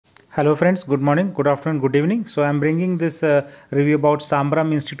Hello friends, good morning, good afternoon, good evening. So I am bringing this review about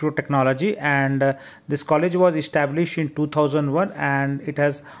Sambhram Institute of Technology, and this college was established in 2001 and it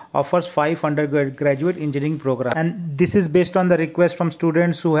has offers 5 undergraduate engineering program, and this is based on the request from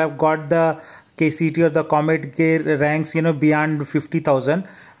students who have got the KCT or the Comet K ranks beyond 50,000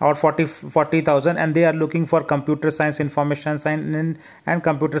 or 40,000, and they are looking for computer science, information science and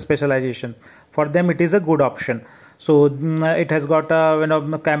computer specialization. For them it is a good option. So it has got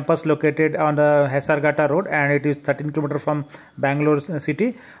a campus located on the Hesargata road, and it is 13 kilometers from Bangalore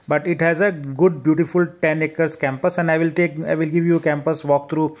city, but it has a good beautiful 10 acres campus, and I will give you a campus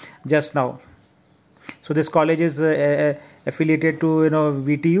walkthrough just now. So this college is affiliated to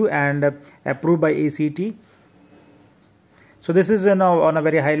VTU and approved by ACT. So this is on a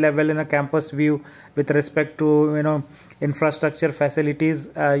very high level in a campus view with respect to infrastructure facilities,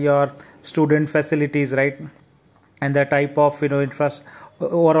 your student facilities, right? And the type of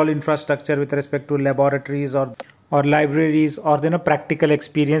overall infrastructure with respect to laboratories or libraries or practical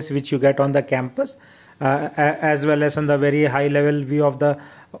experience which you get on the campus, as well as on the very high level view of the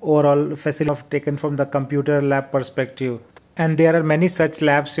overall facility taken from the computer lab perspective. And there are many such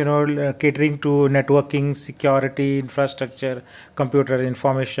labs catering to networking, security, infrastructure, computer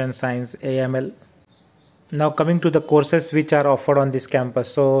information science, AML. Now coming to the courses which are offered on this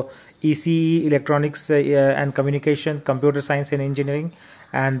campus. So ECE, electronics and communication, computer science and engineering,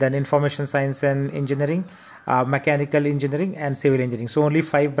 and then information science and engineering, mechanical engineering and civil engineering. So only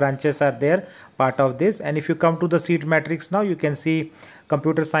 5 branches are there part of this. And if you come to the seat matrix now, you can see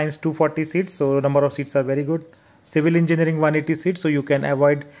computer science 240 seats, so number of seats are very good. Civil engineering 180 seats, so you can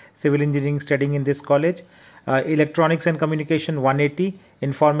avoid civil engineering studying in this college. Electronics and communication 180,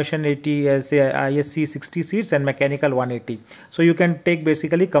 information 80, ISC 60 seats, and mechanical 180. So you can take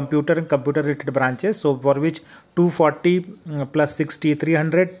basically computer and computer related branches, so for which 240 plus 60,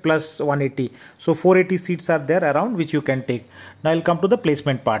 300 plus 180, so 480 seats are there around which you can take. Now I'll come to the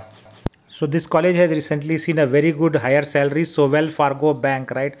placement part. So this college has recently seen a very good higher salary. So Wells Fargo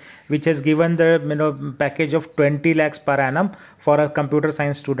Bank, right, which has given the package of 20 lakhs per annum for a computer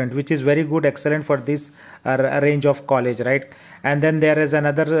science student, which is very good, excellent for this range of college, right? And then there is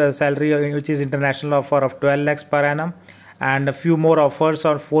another salary which is international offer of 12 lakhs per annum, and a few more offers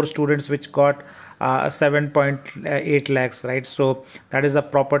on 4 students which got 7.8 lakhs, right? So that is a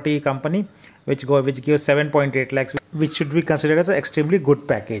property company which gives 7.8 lakhs, which should be considered as an extremely good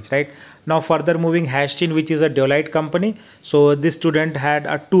package, right? Now further moving, Hashtin, which is a Deloitte company. So this student had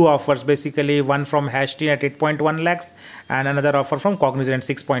 2 offers, basically one from Hashtin at 8.1 lakhs and another offer from Cognizant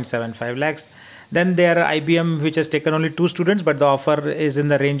 6.75 lakhs. Then there are IBM, which has taken only 2 students, but the offer is in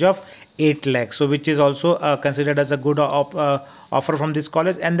the range of 8 lakhs, so which is also considered as a good offer from this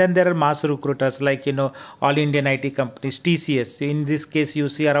college. And then there are mass recruiters like all Indian IT companies, TCS. In this case you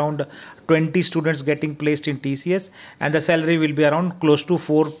see around 20 students getting placed in TCS, and the salary will be around close to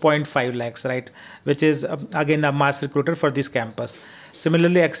 4.5 lakhs, right, which is again a mass recruiter for this campus.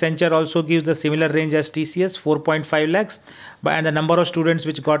 Similarly, Accenture also gives the similar range as TCS, 4.5 lakhs, and the number of students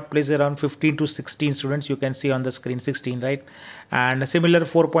which got placed around 15 to 16 students, you can see on the screen 16, right? And a similar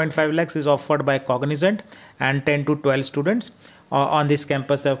 4.5 lakhs is offered by Cognizant, and 10 to 12 students on this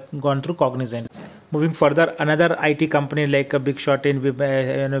campus have gone through Cognizant. Moving further, another IT company like a big shot in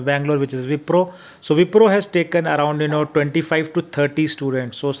Bangalore, which is Wipro. So Wipro has taken around 25 to 30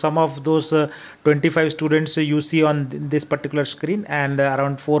 students. So some of those 25 students you see on this particular screen, and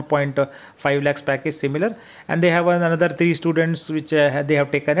around 4.5 lakhs package similar. And they have another 3 students which they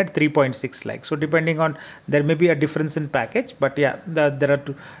have taken at 3.6 lakhs. So depending on, there may be a difference in package, but yeah, there are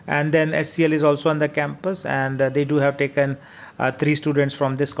 2. And then SCL is also on the campus, and they do have taken 3 students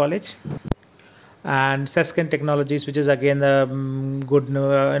from this college. And Sesken Technologies, which is again a good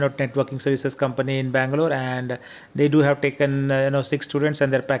networking services company in Bangalore, and they do have taken 6 students,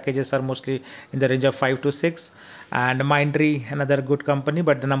 and their packages are mostly in the range of 5 to 6. And Mindtree, another good company,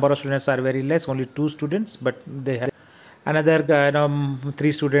 but the number of students are very less, only 2 students, but they have another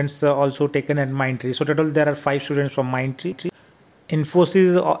 3 students also taken at Mindtree. So total there are 5 students from Mindtree.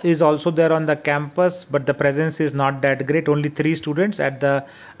 Infosys is also there on the campus, but the presence is not that great, only 3 students at the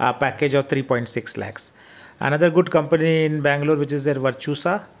package of 3.6 lakhs. Another good company in Bangalore, which is their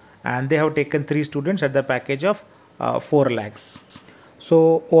Virtusa, and they have taken 3 students at the package of 4 lakhs.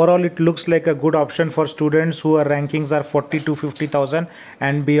 So overall it looks like a good option for students who are rankings are 40 to 50,000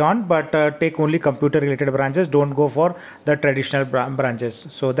 and beyond, but take only computer related branches, don't go for the traditional branches.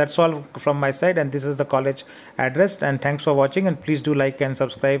 So that's all from my side, and this is the college address. And thanks for watching, and please do like and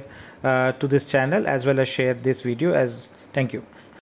subscribe to this channel, as well as share this video. Thank you.